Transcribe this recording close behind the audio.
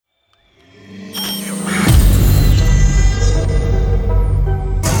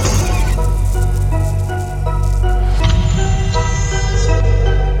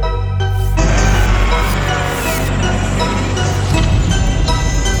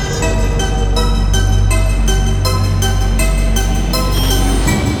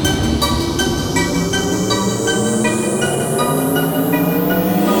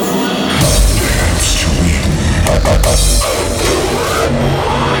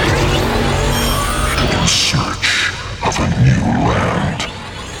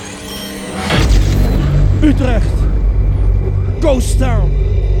Utrecht. Ghosttown.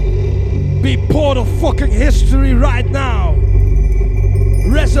 Be part of fucking history right now.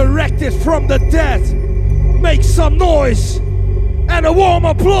 Resurrected from the dead. Make some noise and a warm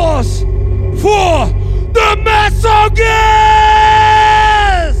applause for the Masochist!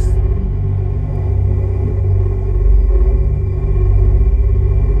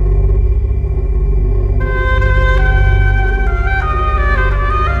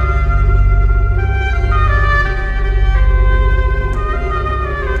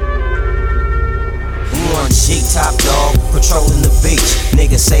 Top dog, patrolling the beach.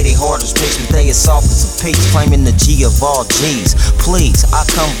 Niggas say they hard as bricks, but they as soft as a peach. Claiming the G of all G's. Please, I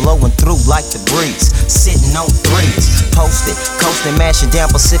come blowing through like the breeze. Sitting on threes, posted, coasting, mashing down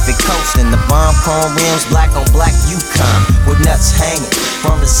Pacific coast. And the bomb chrome rims, black on black Yukon, with nuts hanging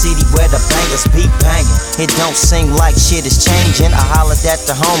from the city where the bangers be banging. It don't seem like shit is changing. I hollered at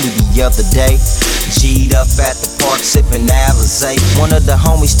the homie the other day. G'd up at the park, sipping Alizé. One of the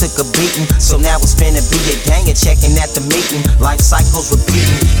homies took a beating, so now it's finna be a gang. Checking at the meeting, life cycles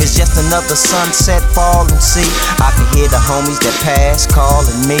repeating. It's just another sunset, fall and see. I can hear the homies that pass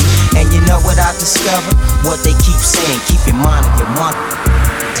calling me. And you know what I discovered? What they keep saying, keep in mind of your money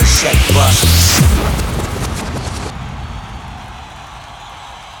to shake busters.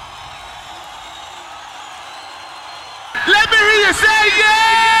 Let me hear you say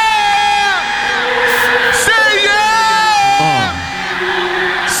yeah! Say yeah!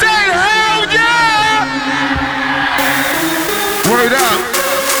 Say hell yeah! Word up!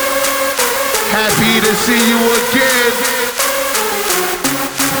 Happy to see you again.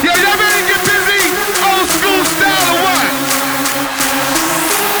 Yo, y'all ready to get busy? Old school style or what?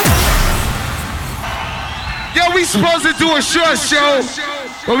 Yo, we supposed to do a short show,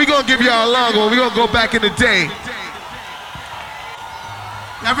 but we gonna give y'all a long one. We gonna go back in the day.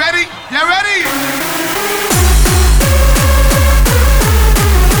 Y'all ready? Y'all ready?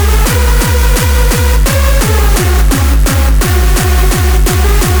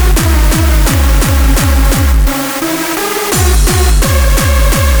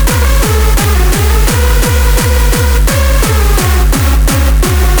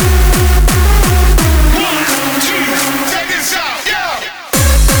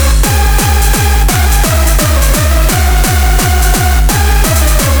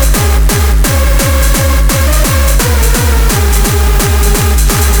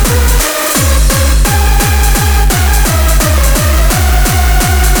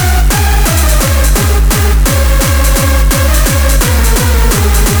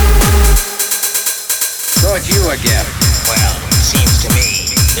 Again. Well, it seems to me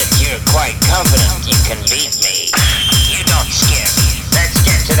that you're quite confident you can beat me. You don't scare me. Let's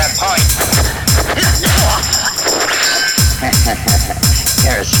get to the point.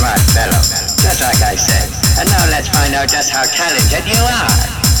 You're a smart fellow, just like I said. And now let's find out just how talented you are.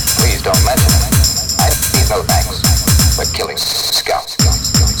 Please don't mention it. I need no thanks for killing scum.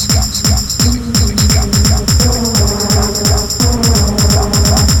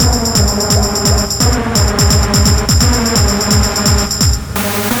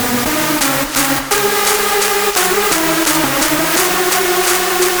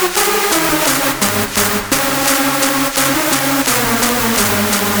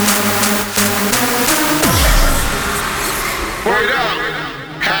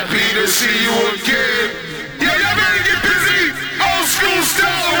 See you again. Yeah, y'all ready to get busy? Old school style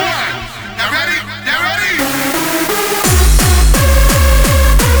or what? Y'all ready? Y'all ready?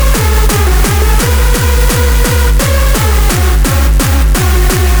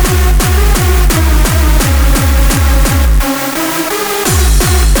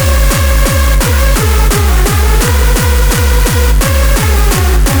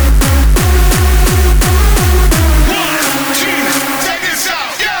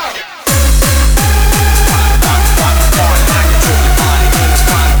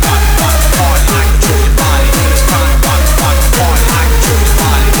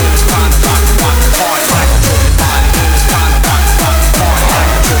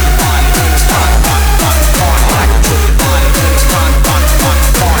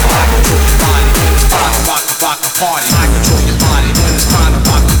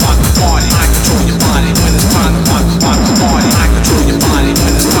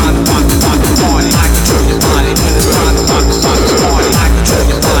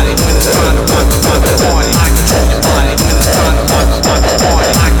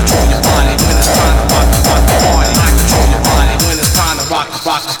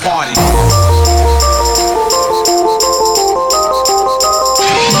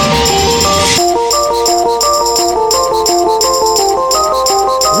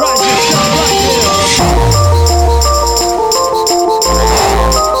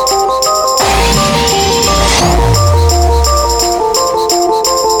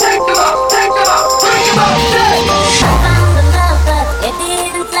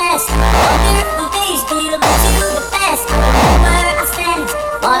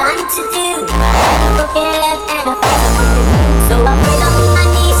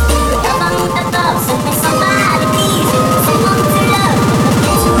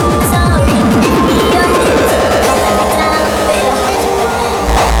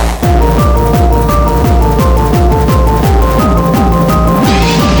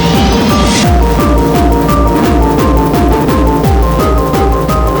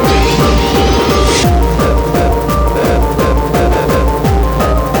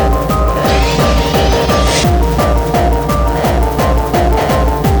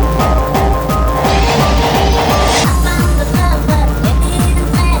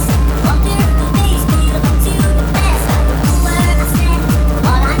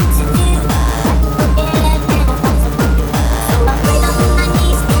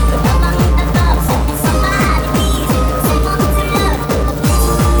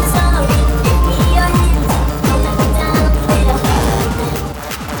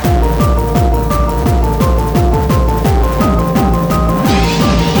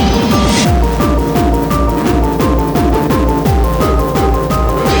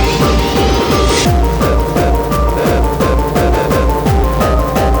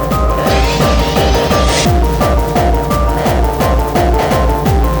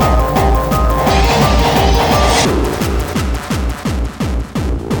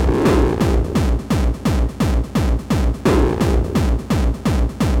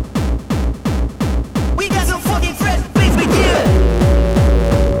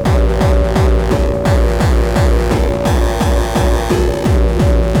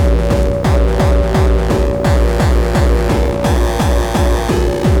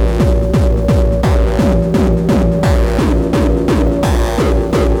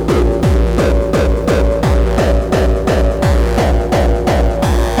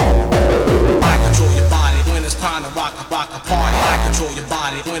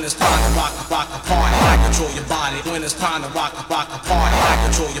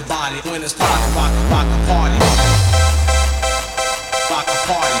 your body when it's time to rock the party. Rock the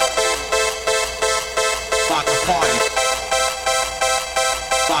party. Rock the party.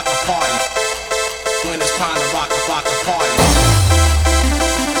 Rock the party. When it's time to rock the party.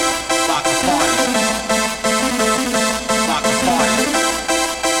 Rock the party. Rock the party.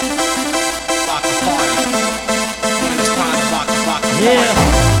 Rock the party. When it's time to rock the party. Yeah.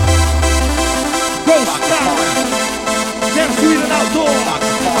 Ghosttown Area Saturday Outdoor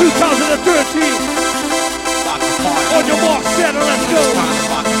 2013. On your mark, set, and let's go.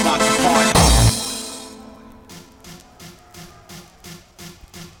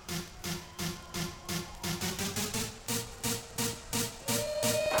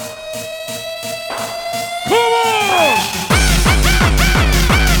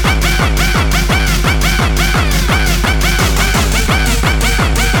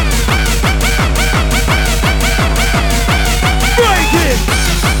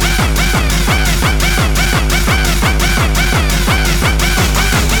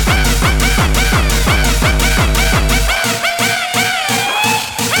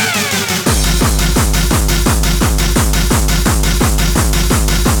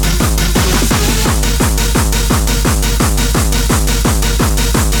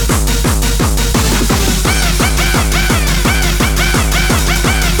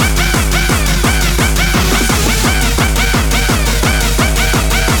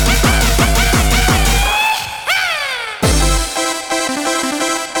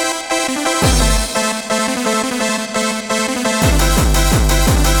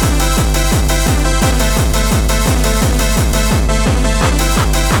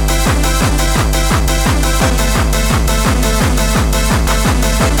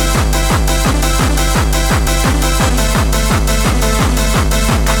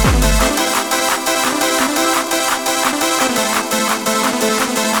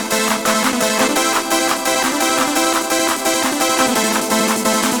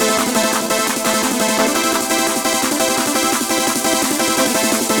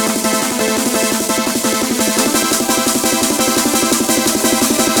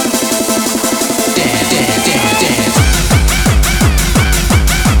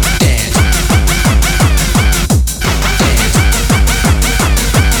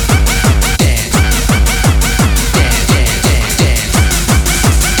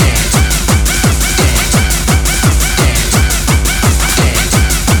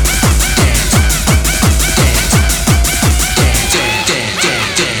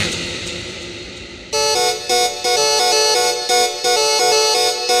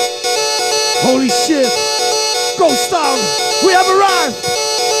 Holy shit, Ghosttown, we have arrived.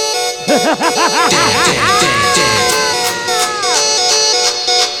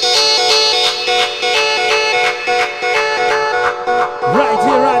 Right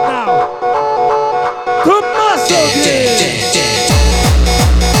here, right now, the Masochist Dance.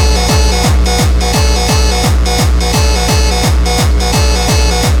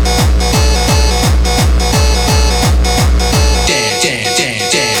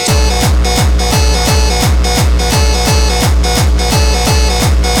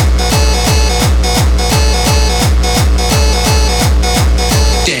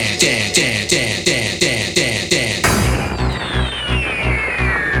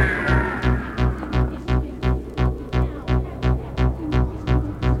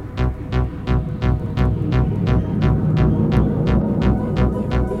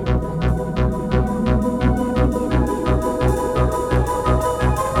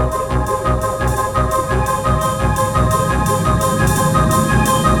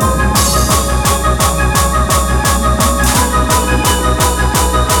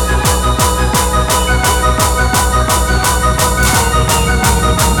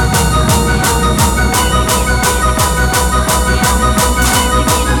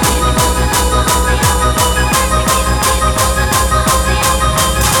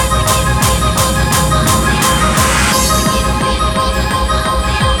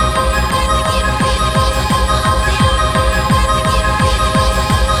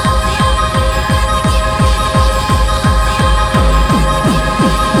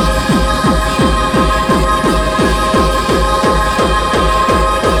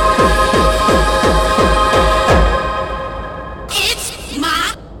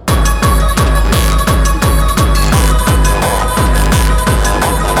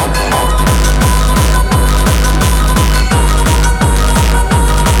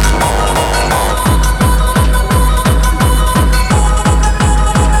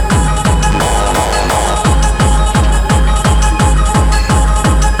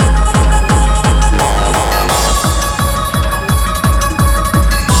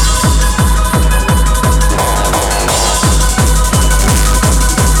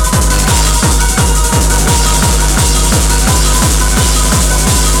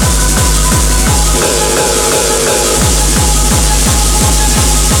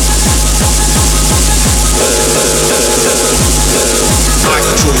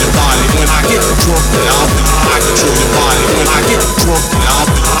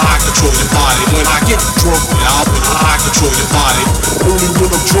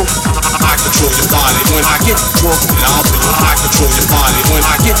 when I get drunk, and I control your body. When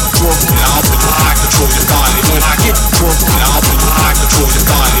I get drunk, and I control your body. When I get drunk, and I control your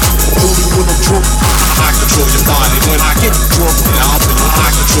body. Only when I'm drunk, I control your body. When I get drunk, and I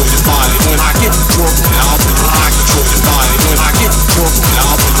control your body. When I get drunk, and I control your body. When I get drunk, and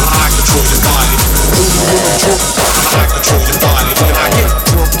I control your body. Only when I'm drunk, I control your body. When I get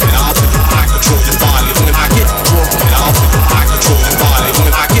drunk, and I control your body. When I get drunk, and I control your body.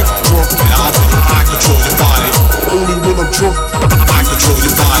 When I get drunk, and I control your body. Only when I'm drunk, I control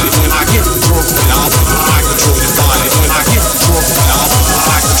your body. When I get drunk, and I control your body. When I get drunk, and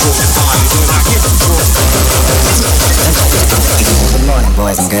I control your body. When I get drunk. Good morning,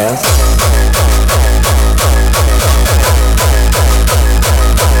 boys and girls.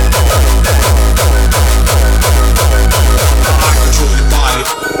 I control your body.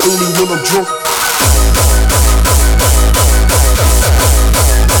 Only when I'm drunk.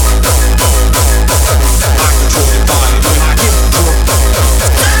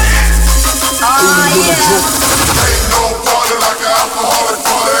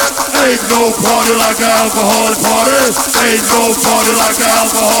 Ain't no party like an alcoholic party. Ain't no party like an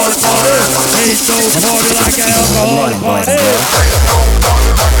alcoholic party. Ain't no party like an alcoholic party.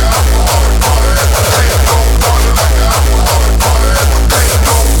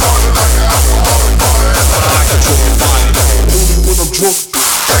 I control your body. Only when I'm drunk.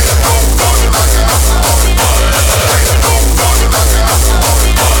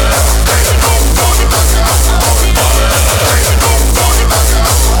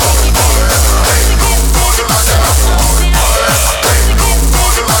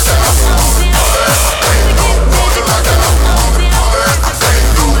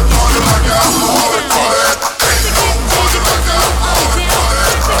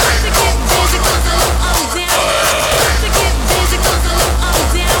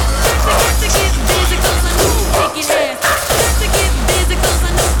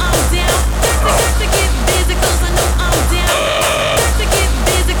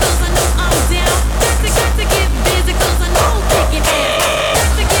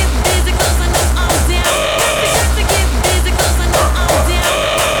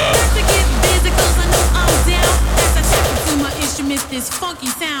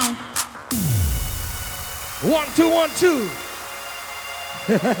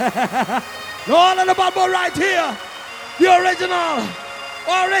 No, all of the bad boy right here. The original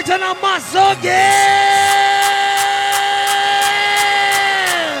Masochist.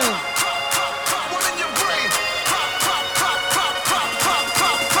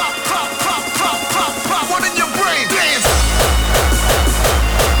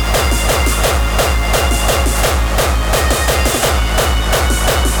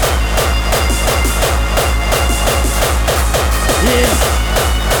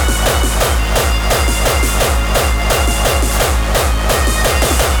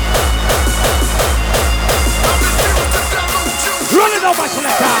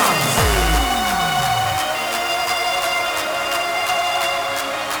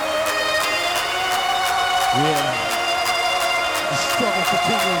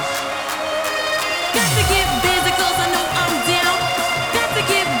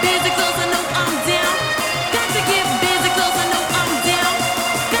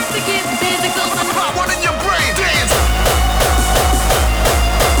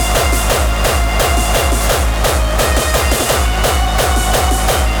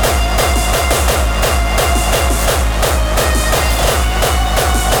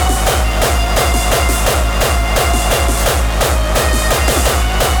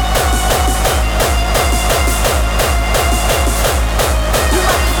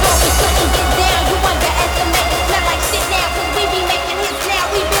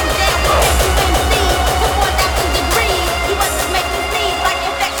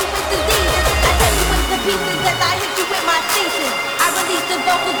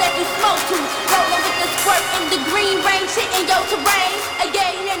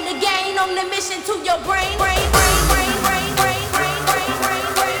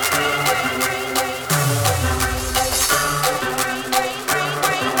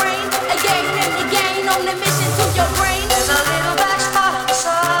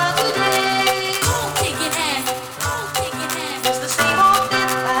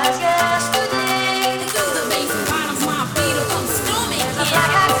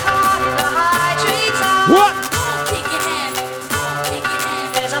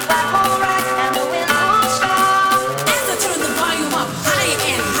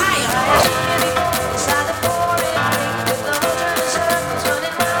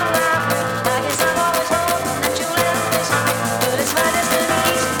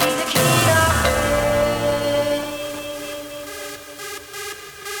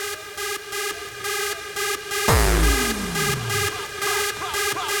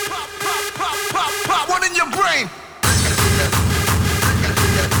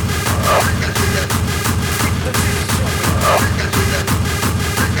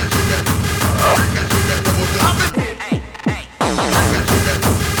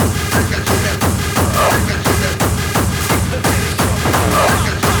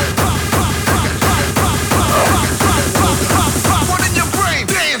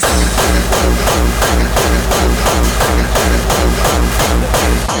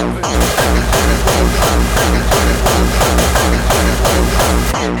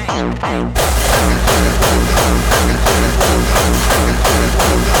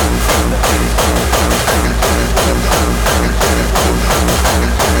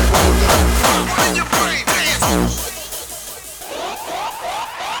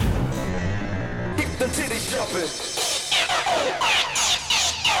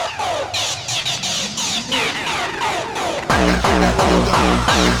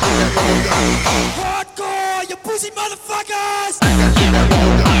 Hardcore, you pussy motherfuckers!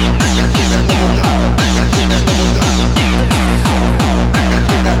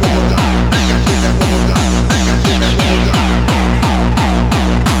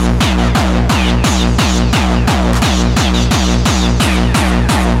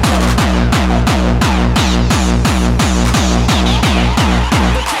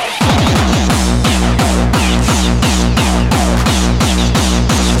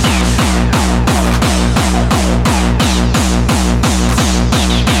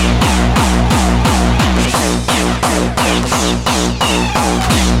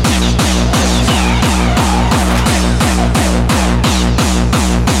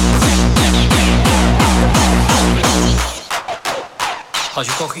 Als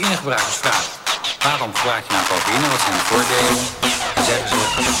je cocaïnegebruikers vraagt, waarom gebruik je nou cocaïne, wat zijn de voordelen? Dan zeggen ze,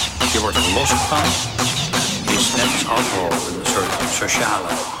 je wordt er los van. Het is net als alcohol een soort sociale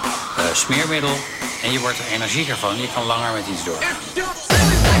smeermiddel. En je wordt er energieker van, je kan langer met iets doorgaan.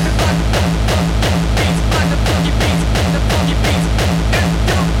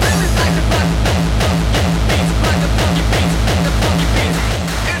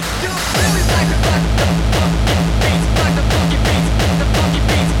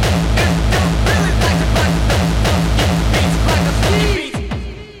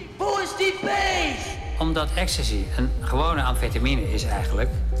 Omdat ecstasy een gewone amfetamine is eigenlijk,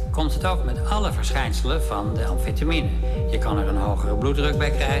 komt het ook met alle verschijnselen van de amfetamine. Je kan er een hogere bloeddruk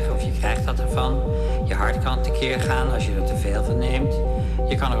bij krijgen of je krijgt dat ervan. Je hart kan tekeer gaan als je er te veel van neemt.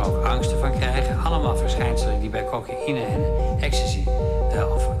 Je kan er ook angsten van krijgen. Allemaal verschijnselen die bij cocaïne en ecstasy,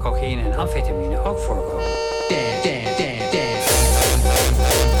 of cocaïne en amfetamine ook voorkomen.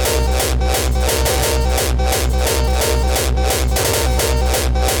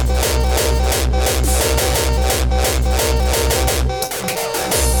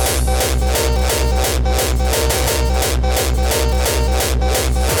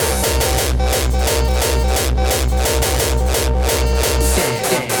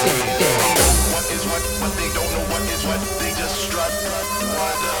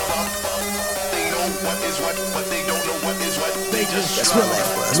 That's real life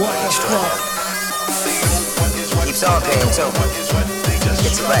for us. What the fuck? Keeps on paying too.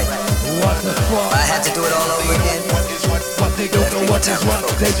 Gets it right. What the fuck? I had to do it all over again. What they don't know what is what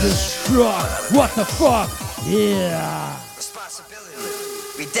they just struck. What the fuck? Yeah. Responsibility.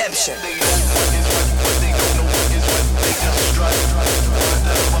 Redemption.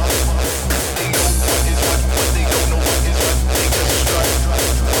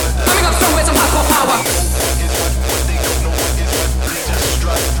 Coming up strong with some hardcore power.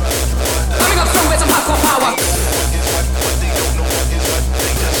 Coming up strong with some hardcore power.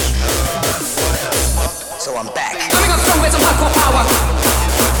 So I'm back. Coming up strong with some hardcore power.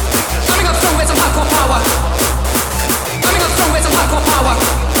 Coming up strong with some hardcore power. Coming up strong with some hardcore power.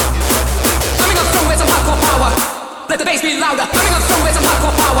 Coming up strong with some hardcore power. Let the bass be louder. Coming up strong with some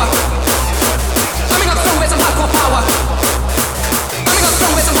hardcore power. Coming up strong with some hardcore power. Coming up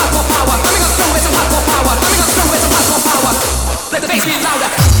strong with some hardcore power. Coming up strong with some hardcore power.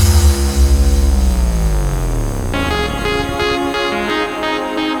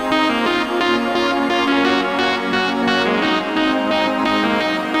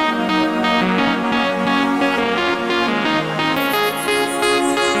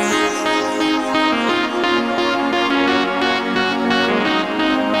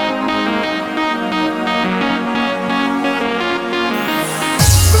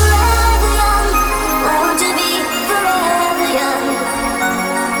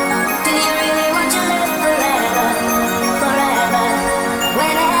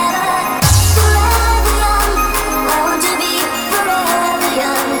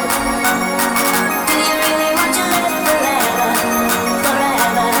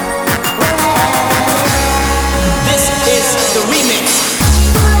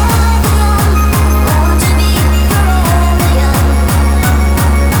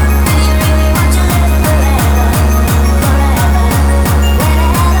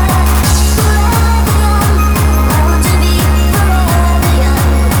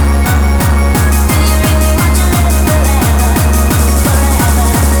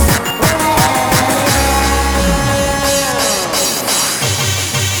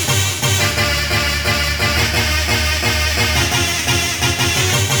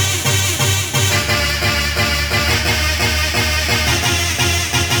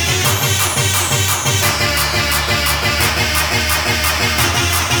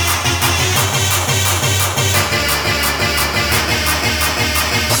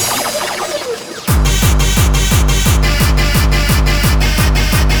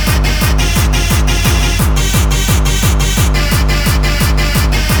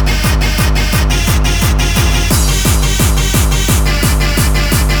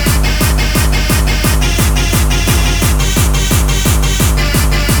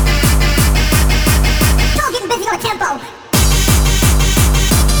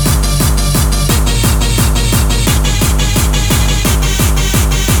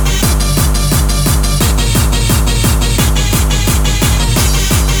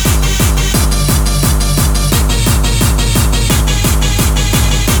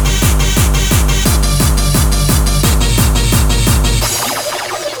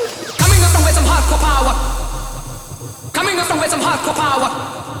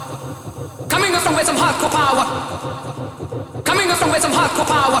 hardcore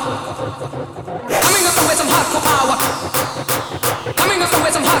power. Coming up with some hardcore power. Coming up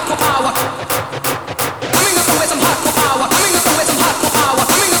with some hardcore power. Coming up with some hardcore power. Coming up with some hardcore power.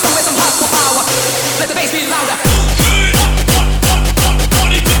 Coming up with some hardcore power. Let the bass be louder.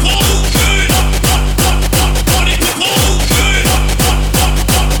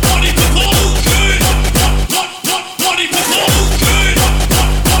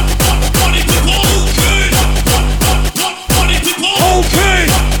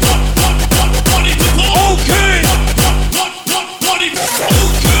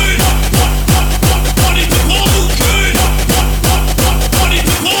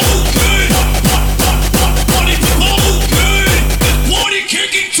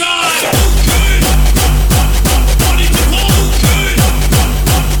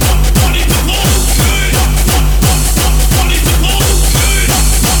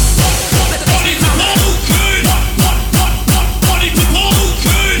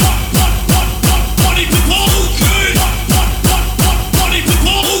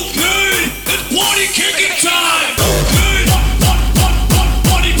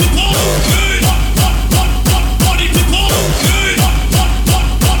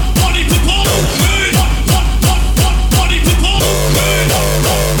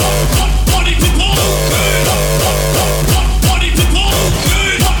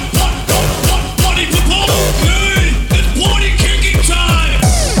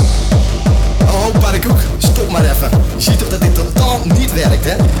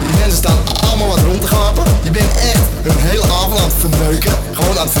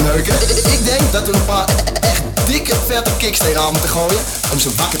 Om ze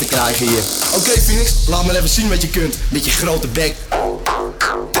wakker te krijgen hier. Oké, Phoenix, laat maar even zien wat je kunt. Met je grote bek.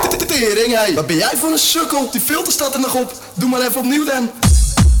 Tering, hé. Wat ben jij voor een sukkel? Die filter staat er nog op. Doe maar even opnieuw dan.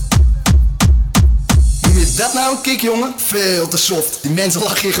 Noem je dat nou een kick, jongen? Veel te soft. Die mensen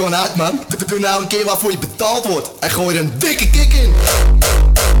lachen je gewoon uit, man. Doe nou een keer waarvoor je betaald wordt. En gooi er een dikke kick in.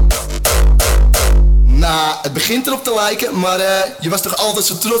 Nou, het begint erop te lijken, maar je was toch altijd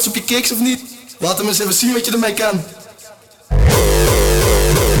zo trots op je kicks, of niet? Laat hem eens even zien wat je ermee kan.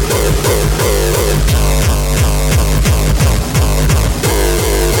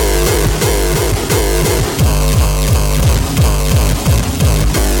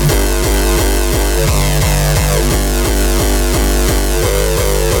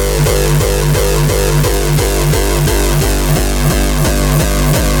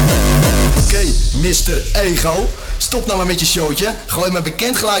 Mr. Ego, stop nou maar met je showtje. Gooi maar een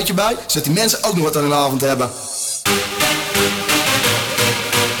bekend geluidje bij, zodat die mensen ook nog wat aan hun avond hebben.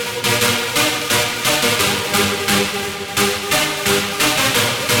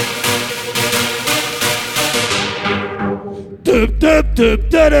 Dup dup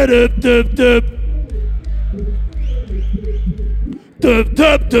dup da da dup dup dup. Dup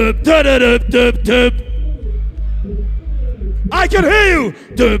dup dup da da dup dup dup. I can hear you.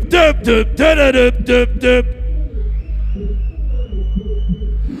 Dup dup dup da da dup dup dup.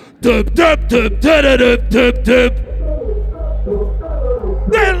 Dup dup dup da da dup dup dup.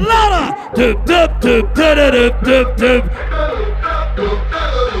 Then louder. Dup dup dup da da dup dup dup.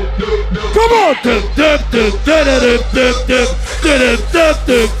 Come on. Dup dup dup da da dup dup dup. Dup dup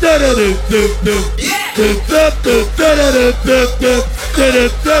dup da da dup dup dup. Dup dup dup da da dup dup dup. Dup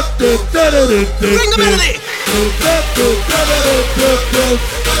dup dup da da dup dup. Bring the melody.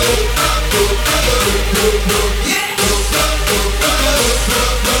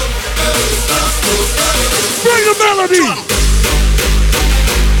 Bring the melody!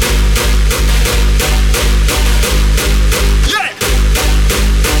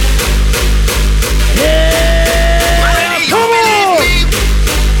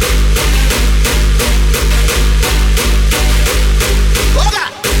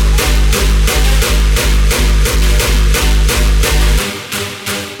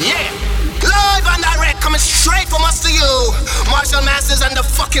 Martial Masters and the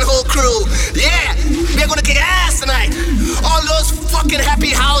fucking whole crew. Yeah, we're gonna kick ass tonight. All those fucking happy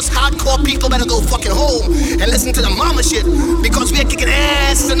house hardcore people better go fucking home and listen to the mama shit because we're kicking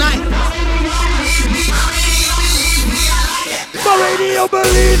ass tonight. My radio,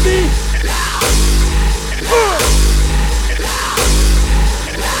 believe me.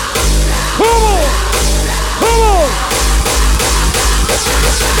 Come on, come on.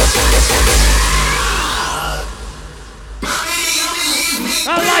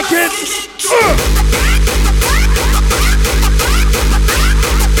 I like it.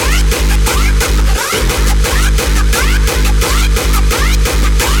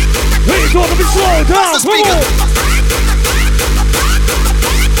 He's gonna be slow down. Come on.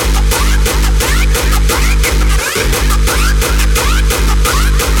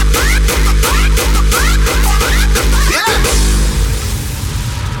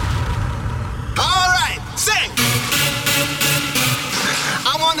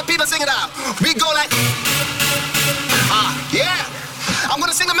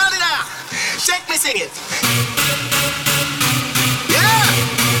 sing a melody now. Check me sing it. Yeah.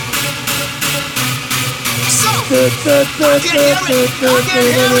 So, I can hear it. I can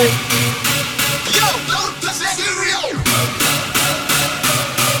hear it. Yo, don't touch that stereo.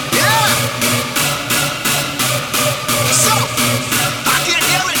 Yeah. So, I can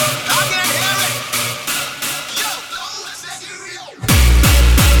hear it. I can hear it. Yo, don't touch that stereo.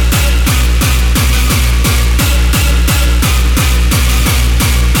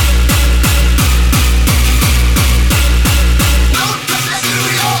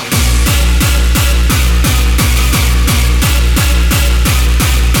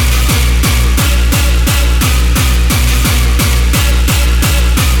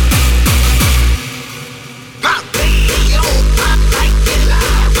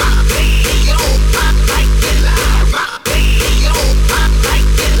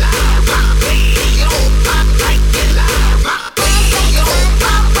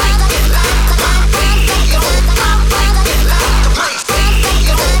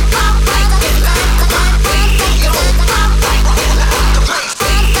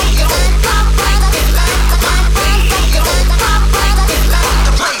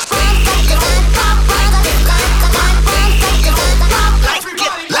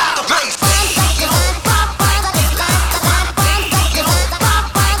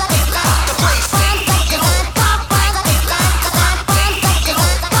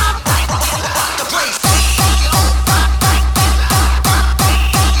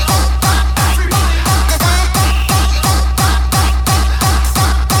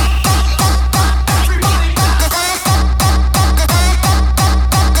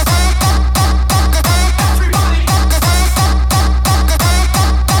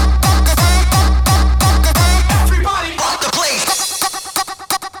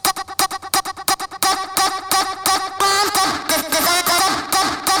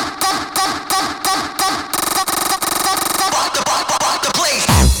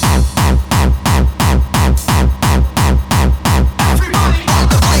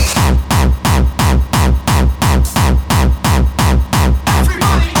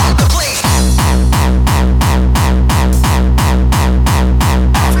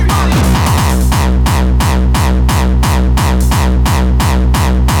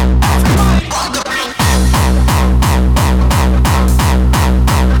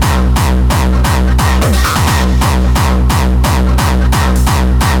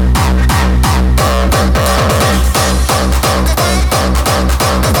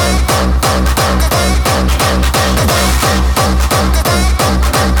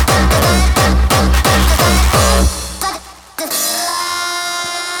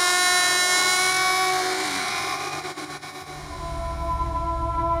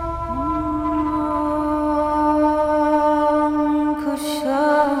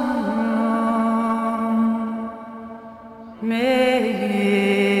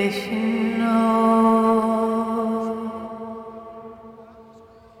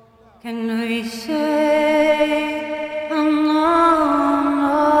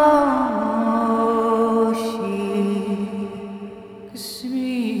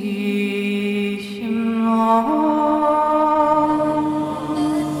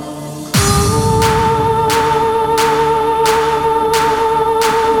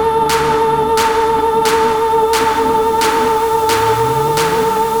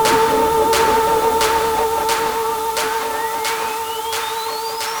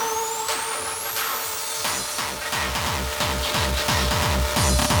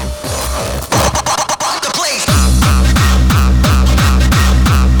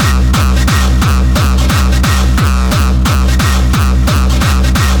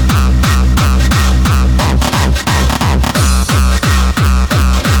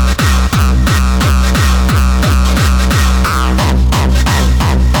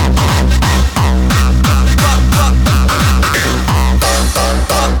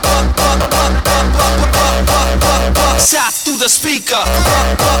 the speaker.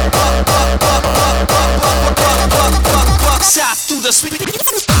 Shots through the speaker.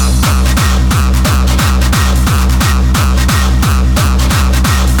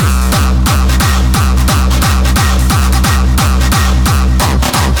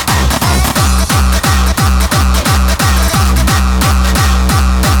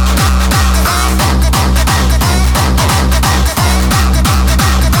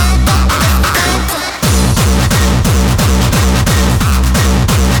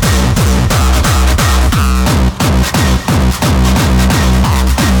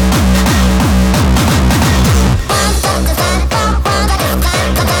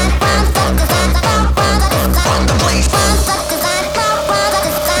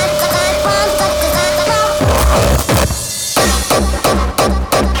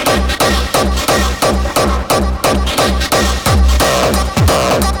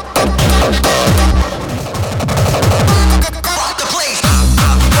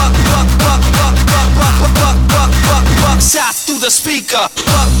 the speaker.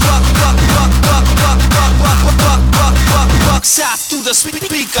 Shots to the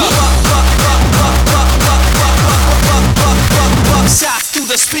speaker. Shots to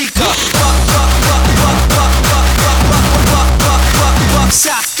the speaker.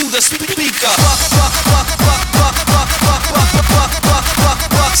 Shots to the speaker. Shots to the speaker.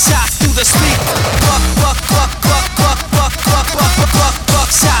 Shots to the speaker.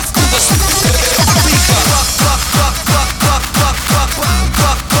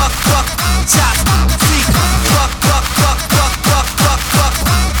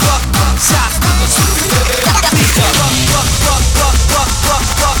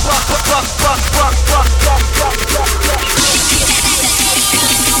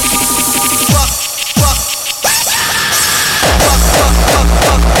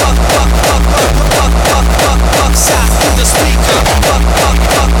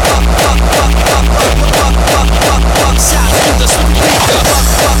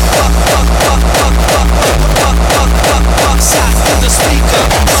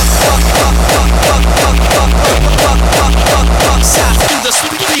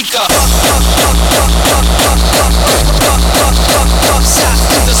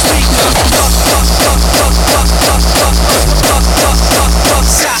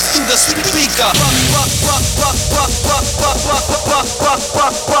 Shots to the speaker.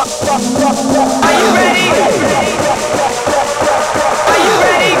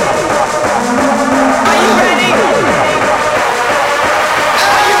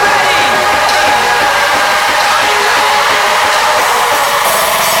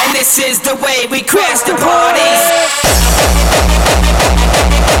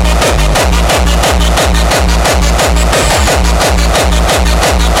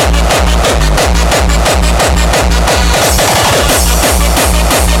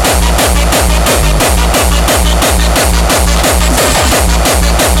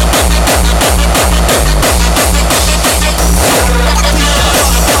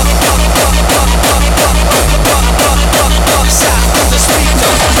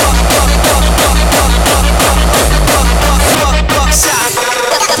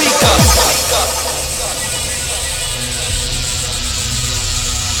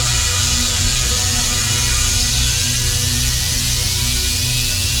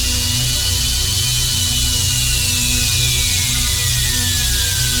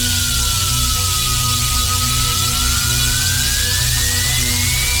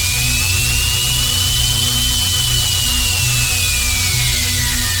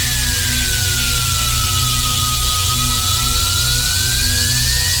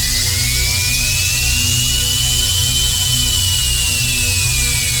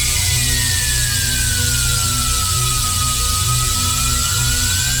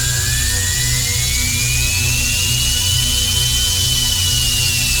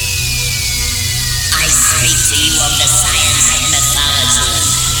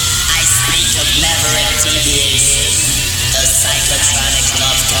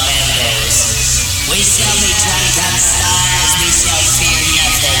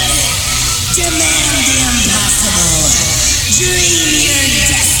 Nothing is impossible.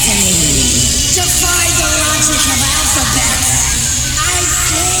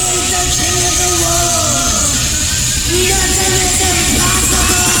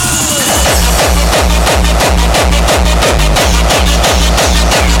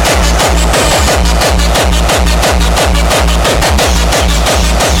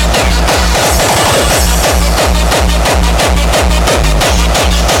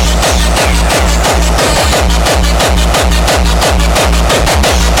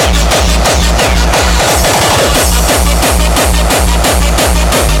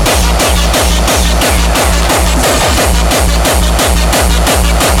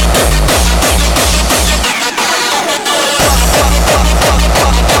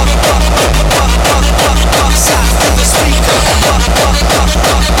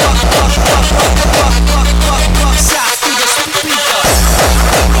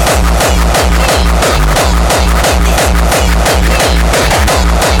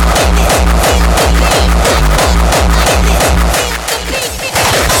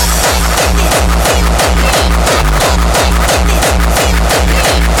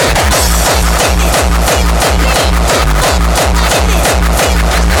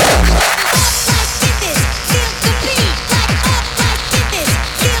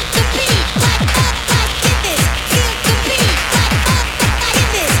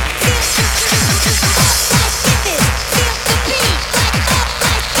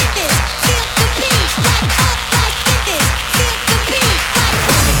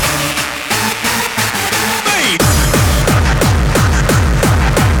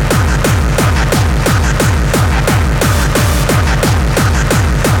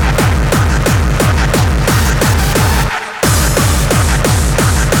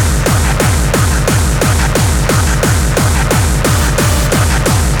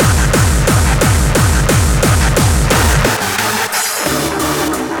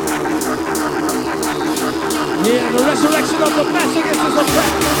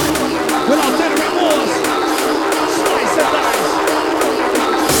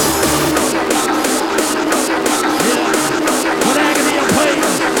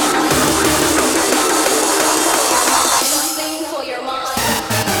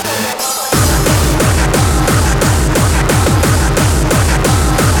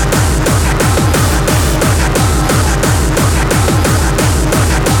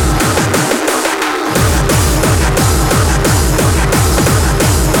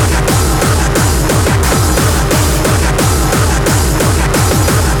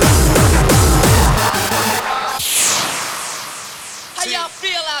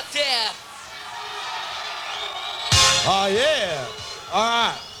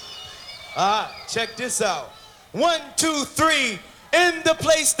 Alright, check this out. 1, 2, 3, in the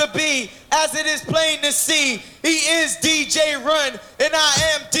place to be, as it is plain to see. He is DJ Run, and I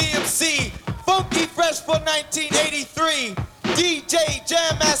am DMC. Funky Fresh for 1983. DJ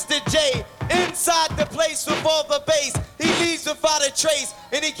Jam Master J, inside the place with all the bass. He leaves without a trace,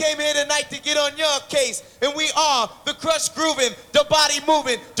 and he came here tonight to get on your case. And we are the crush grooving, the body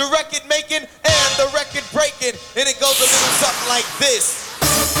moving, the record making, and the record breaking. And it goes a little something like this.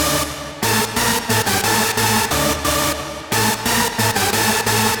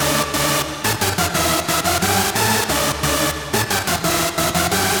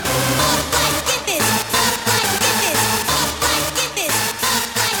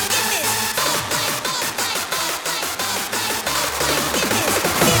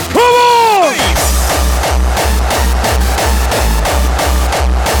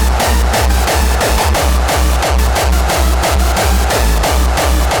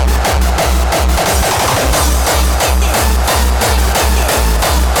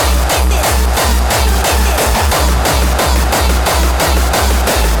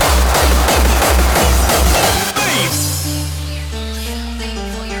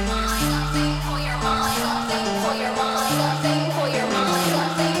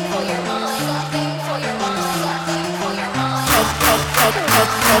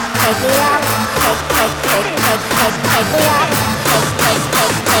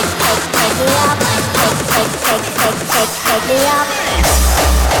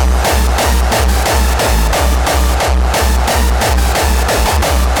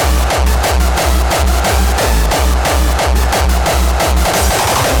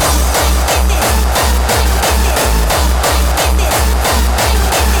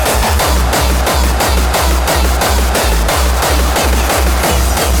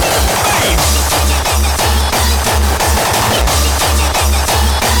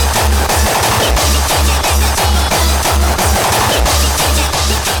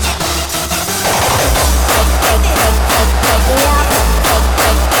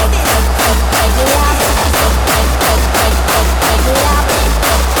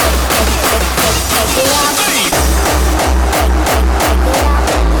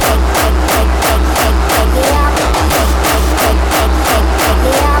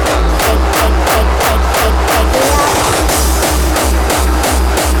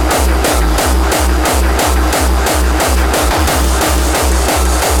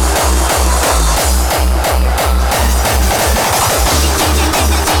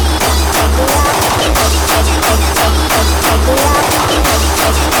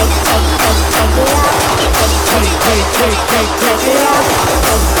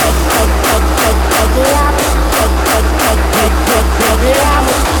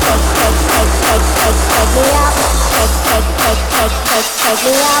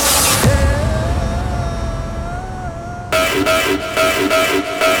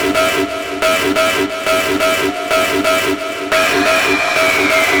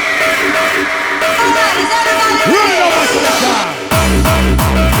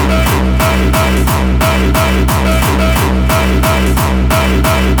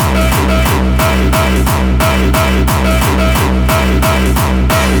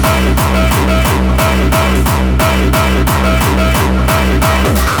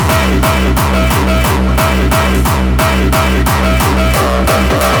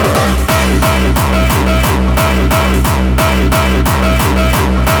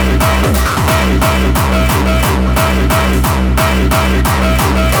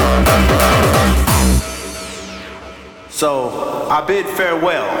 So I bid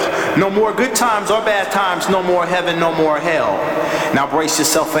farewell. No more good times or bad times, no more heaven, no more hell. Now brace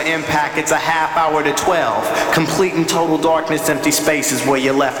yourself for impact, it's a half hour to 12. Complete and total darkness, empty spaces where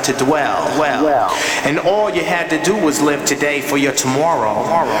you're left to dwell. Well, and all you had to do was live today for your tomorrow.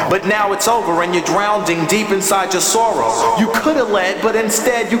 But now it's over and you're drowning deep inside your sorrow. You could have led, but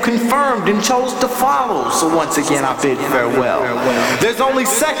instead you confirmed and chose to follow. So once again I bid farewell. There's only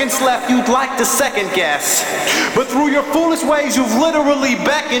seconds left you'd like to second guess, but through your foolish ways you've literally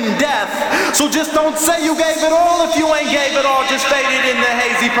beckoned death. So just don't say you gave it all if you ain't gave it all. Just faded in the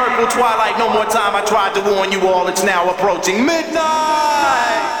hazy purple twilight. No more time, I tried to warn you all. It's now approaching midnight.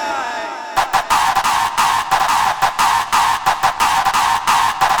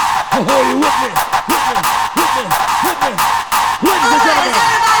 Oh, you with me? Ladies and gentlemen,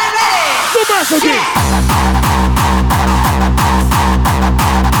 the Masochist.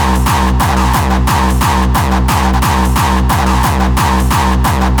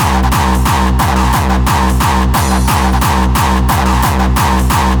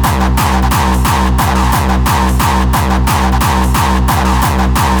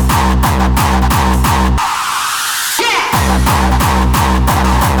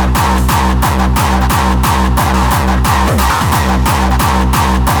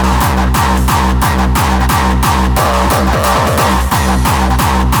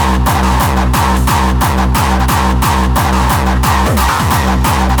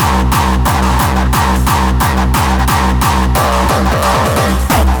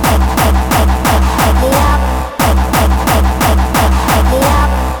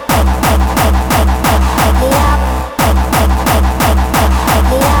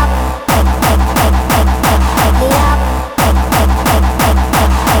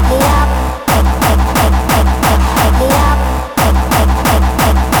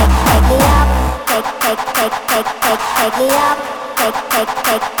 take me up, take me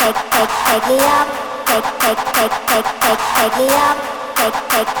up, take me up, take me up, take me up, take me up, take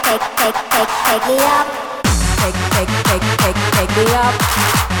me up, take me up, take me up,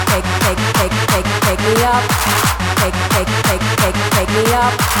 take me up, take me up, take me up, take me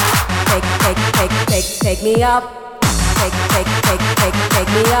up, take me up, take me up, take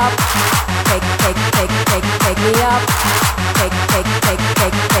me up,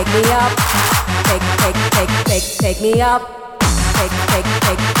 take me up, take me up, take me up,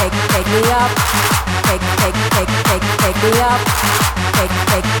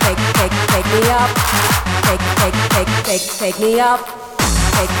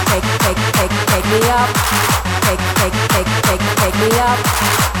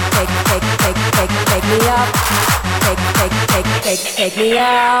 take me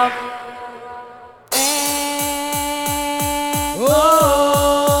out.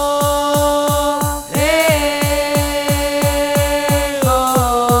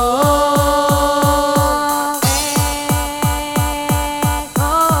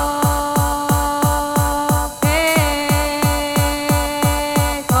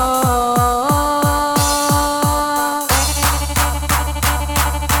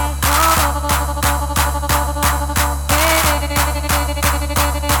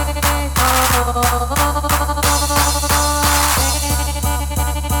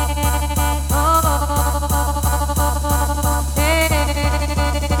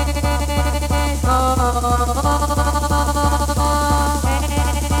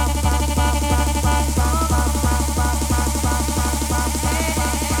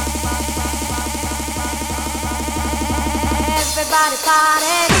 Everybody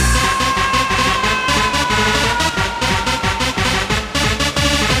party.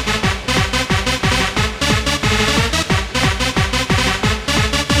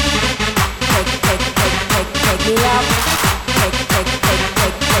 Take me up, take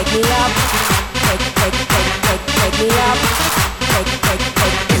me up, take me up,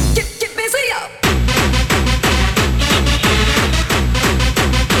 get busy up.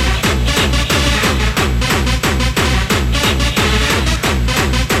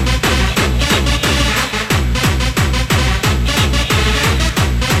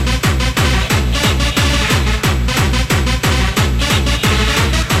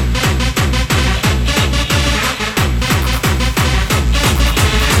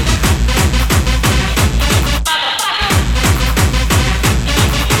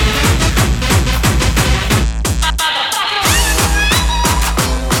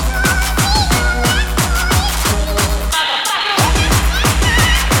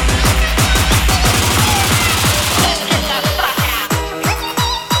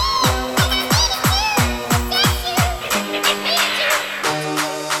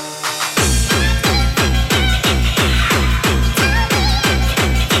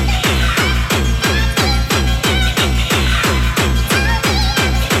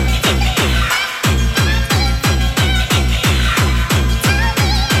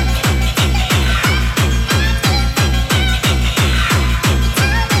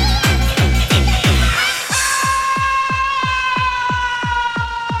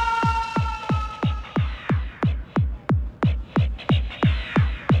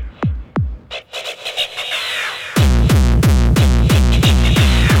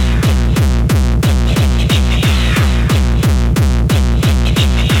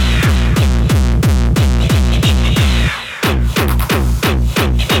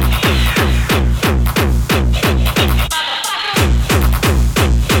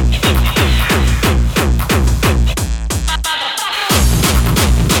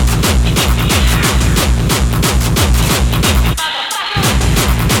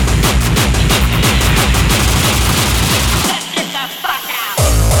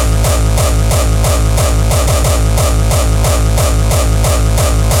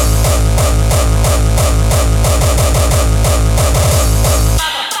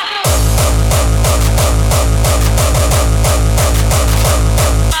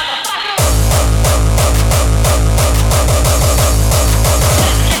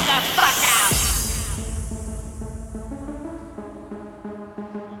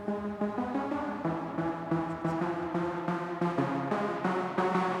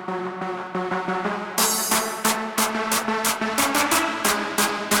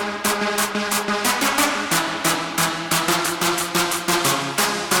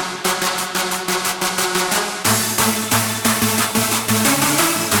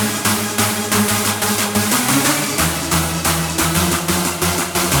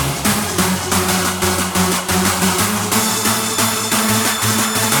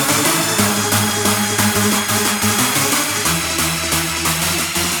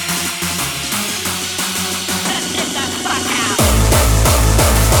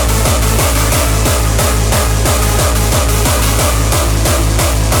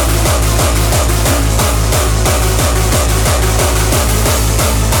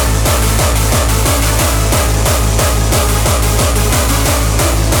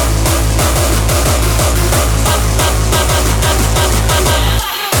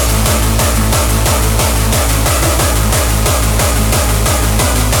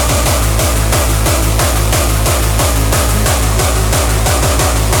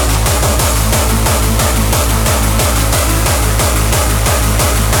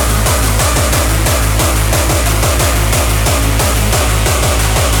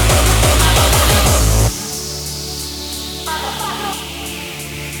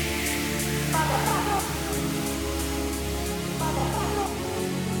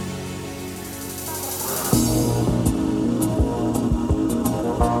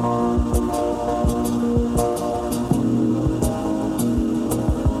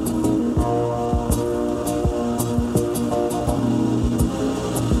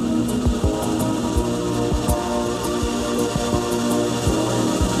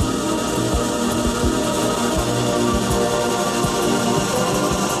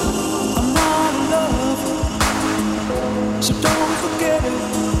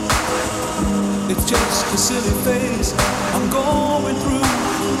 It's just a silly phase I'm going through.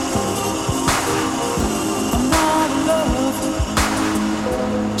 I'm not in love,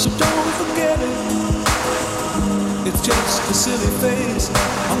 so don't forget it. It's just a silly phase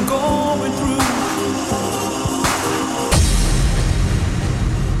I'm going through.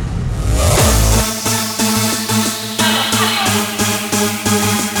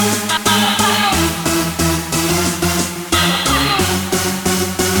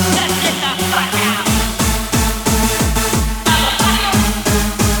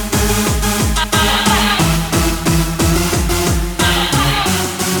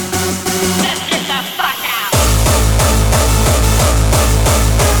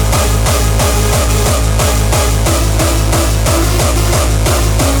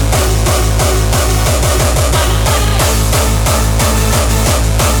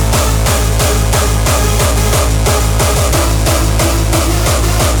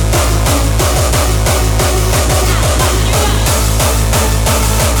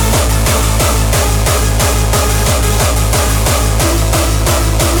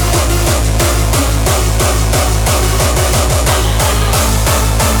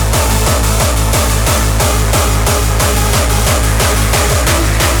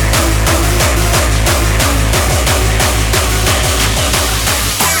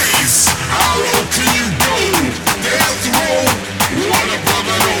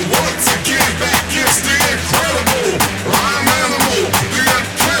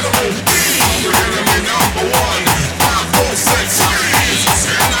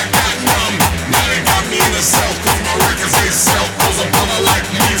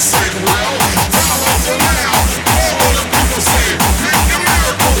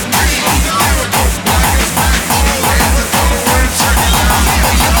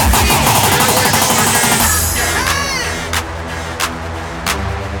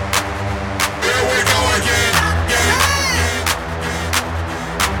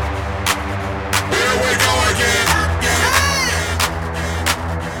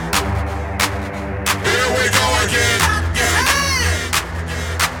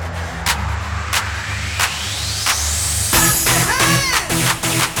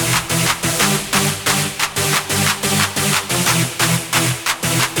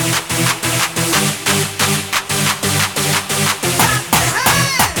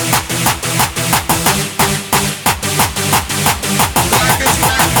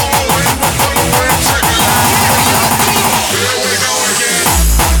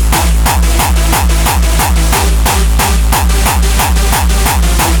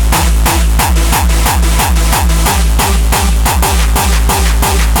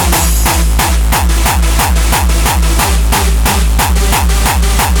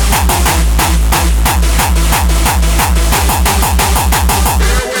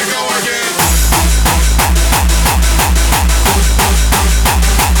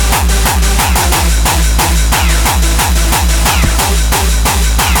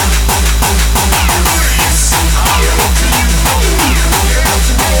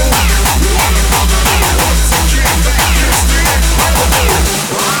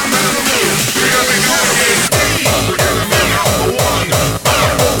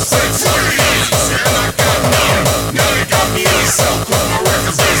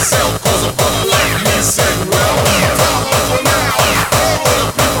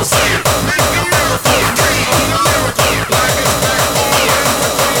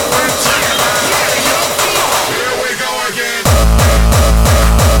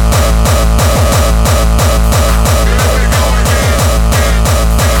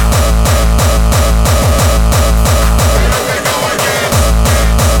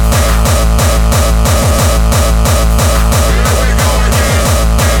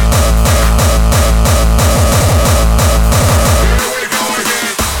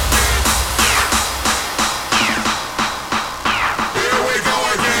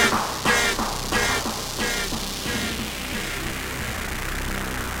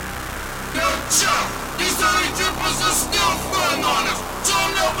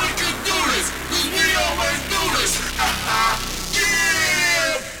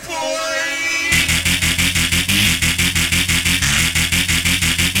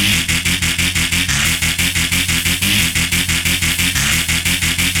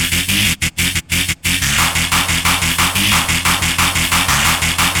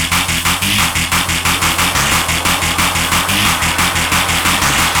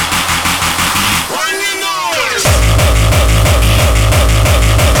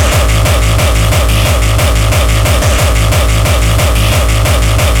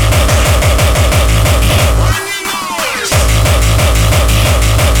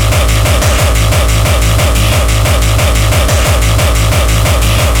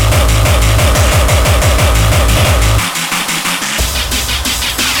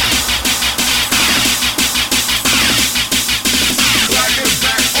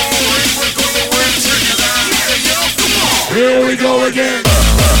 go again.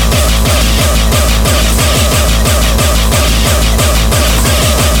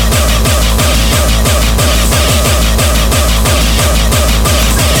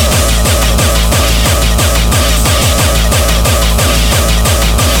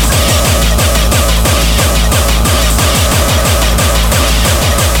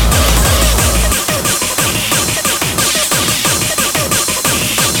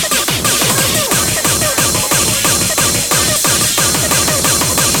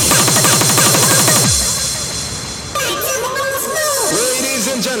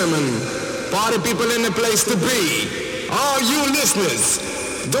 People in the place to be. All you listeners,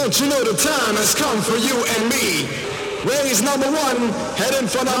 don't you know the time has come for you and me? Raise number one, heading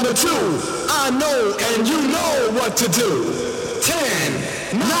for number two. I know and you know what to do.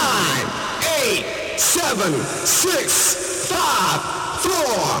 10, 9, 8, 7, 6, 5,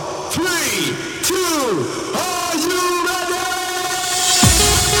 4, 3, 2, are you ready?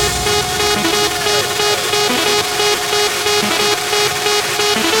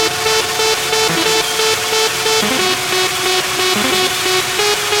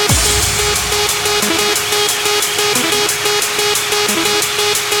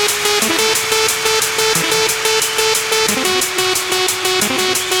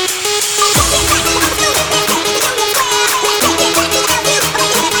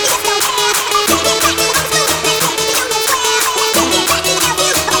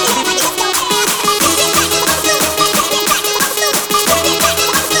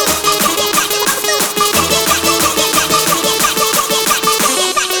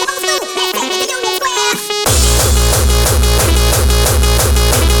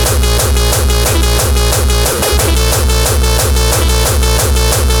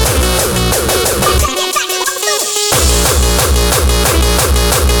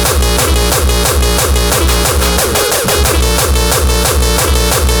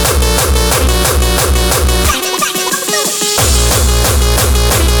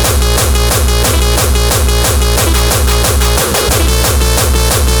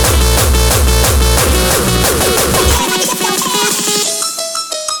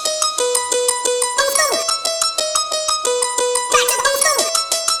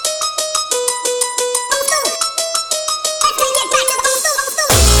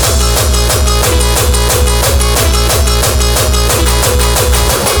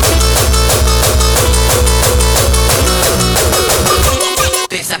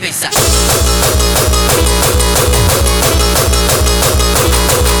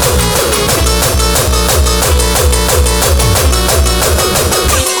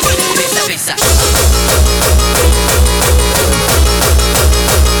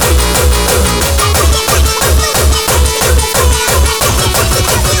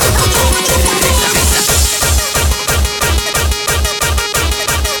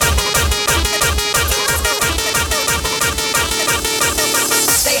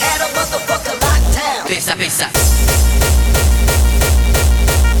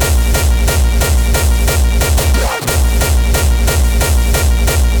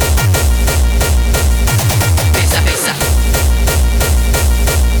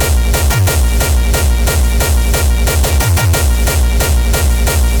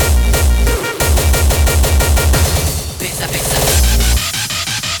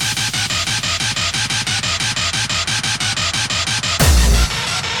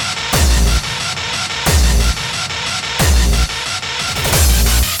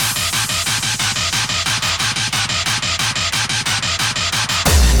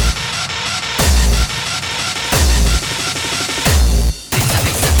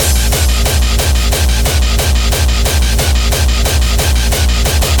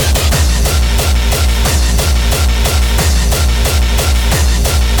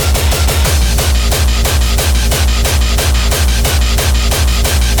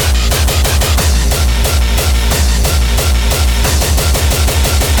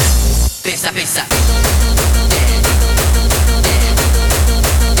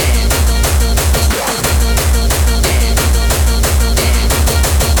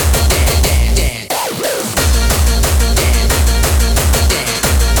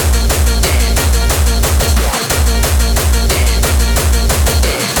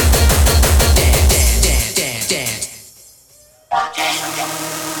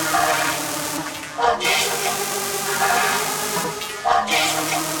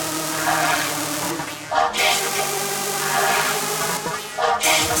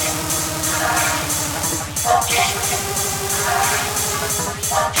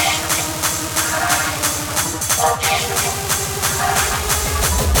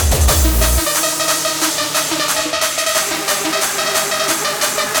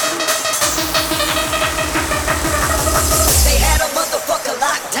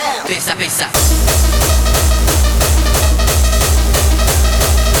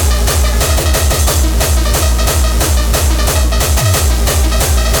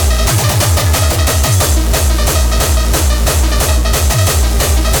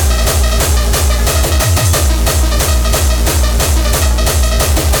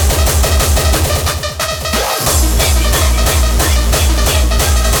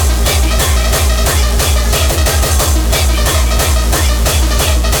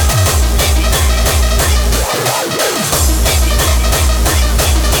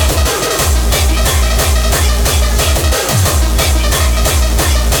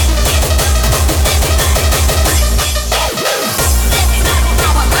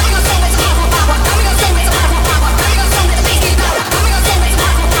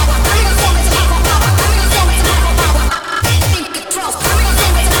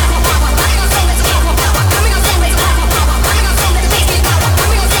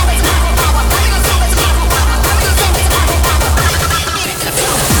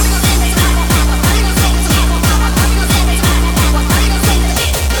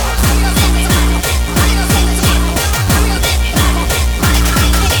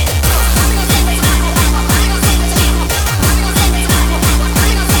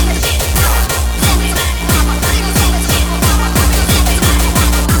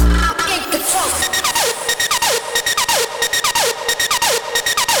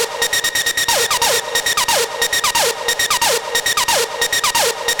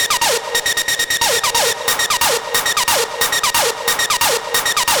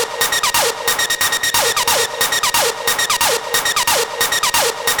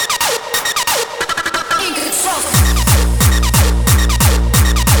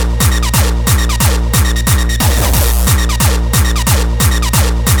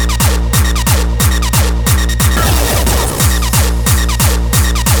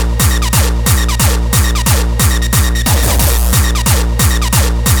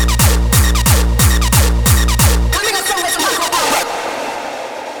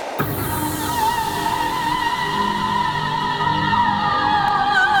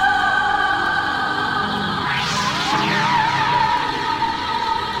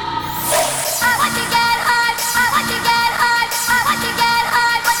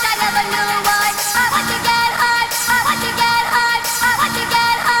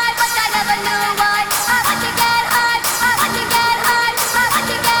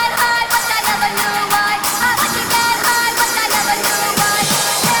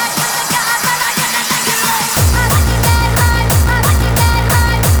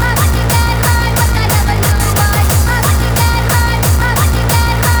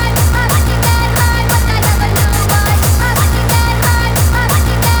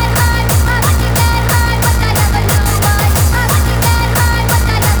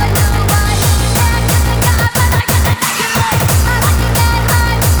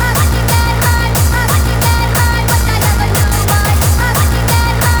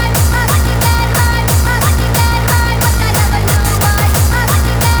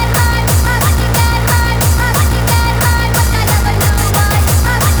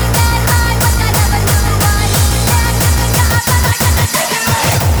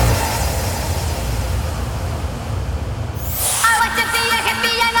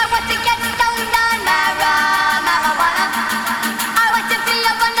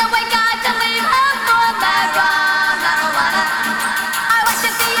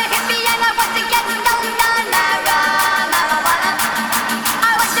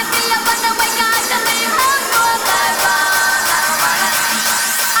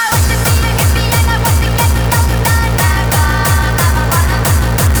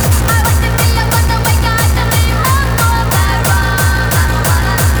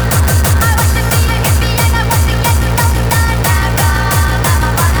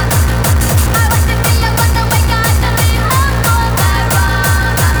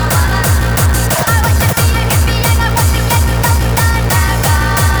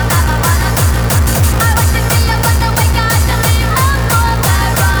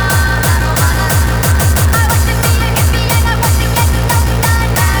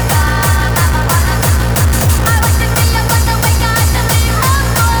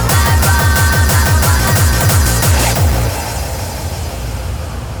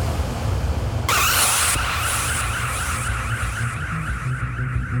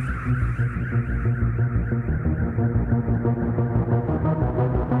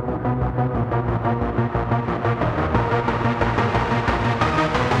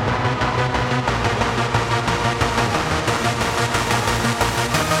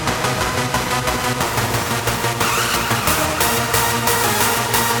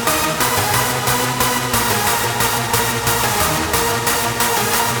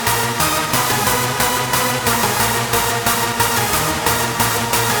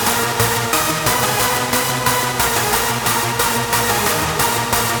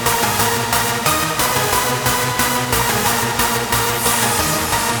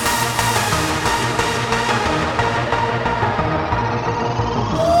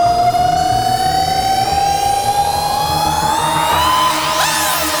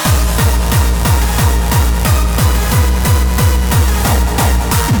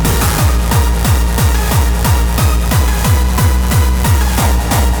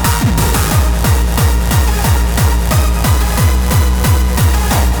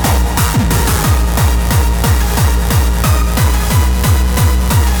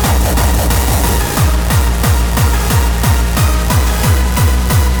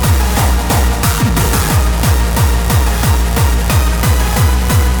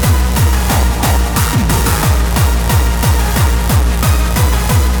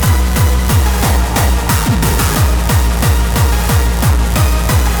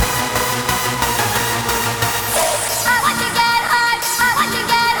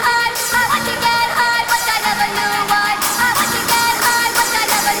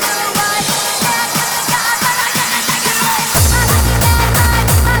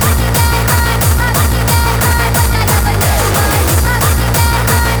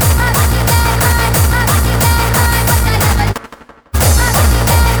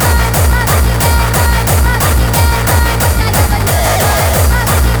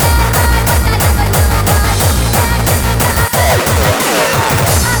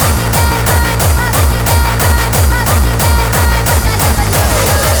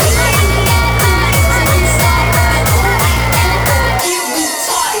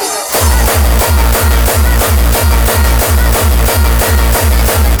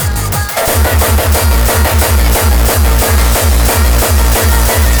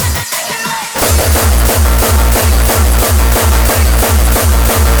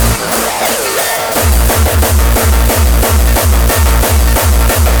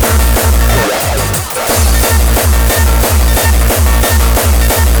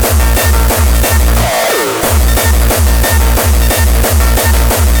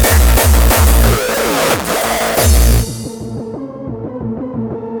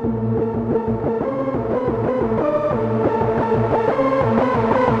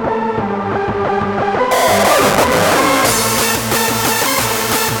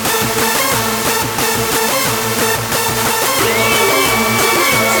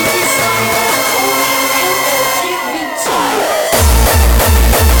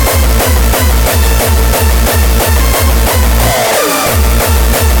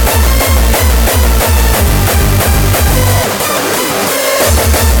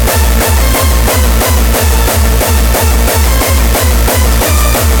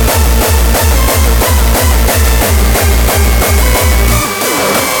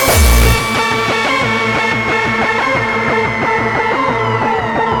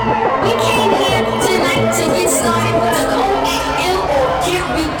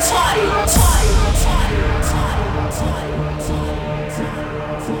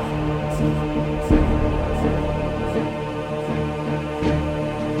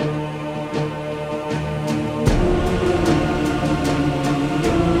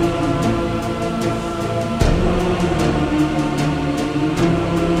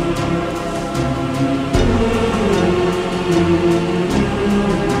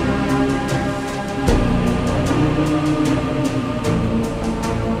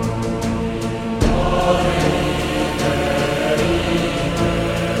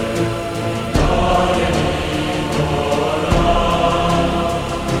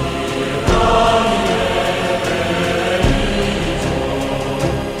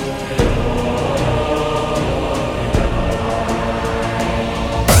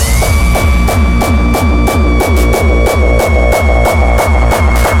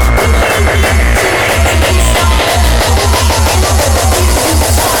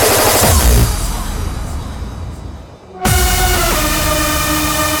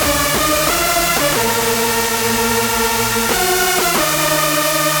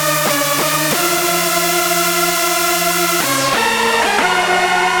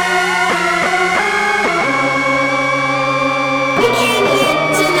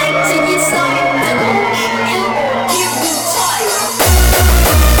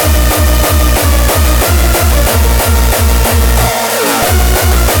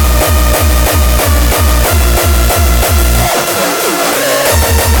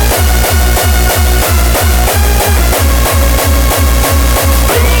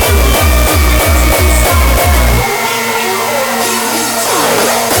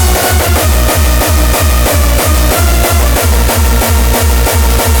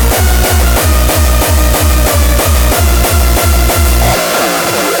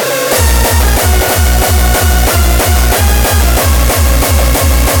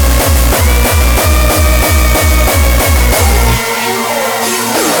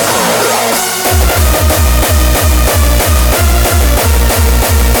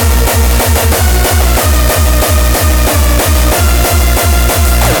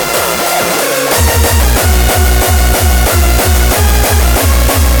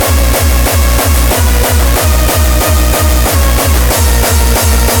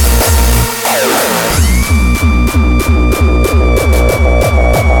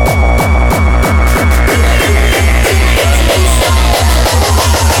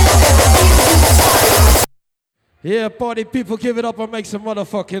 Yeah, party people, give it up and make some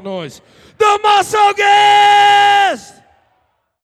motherfucking noise. The Masochist!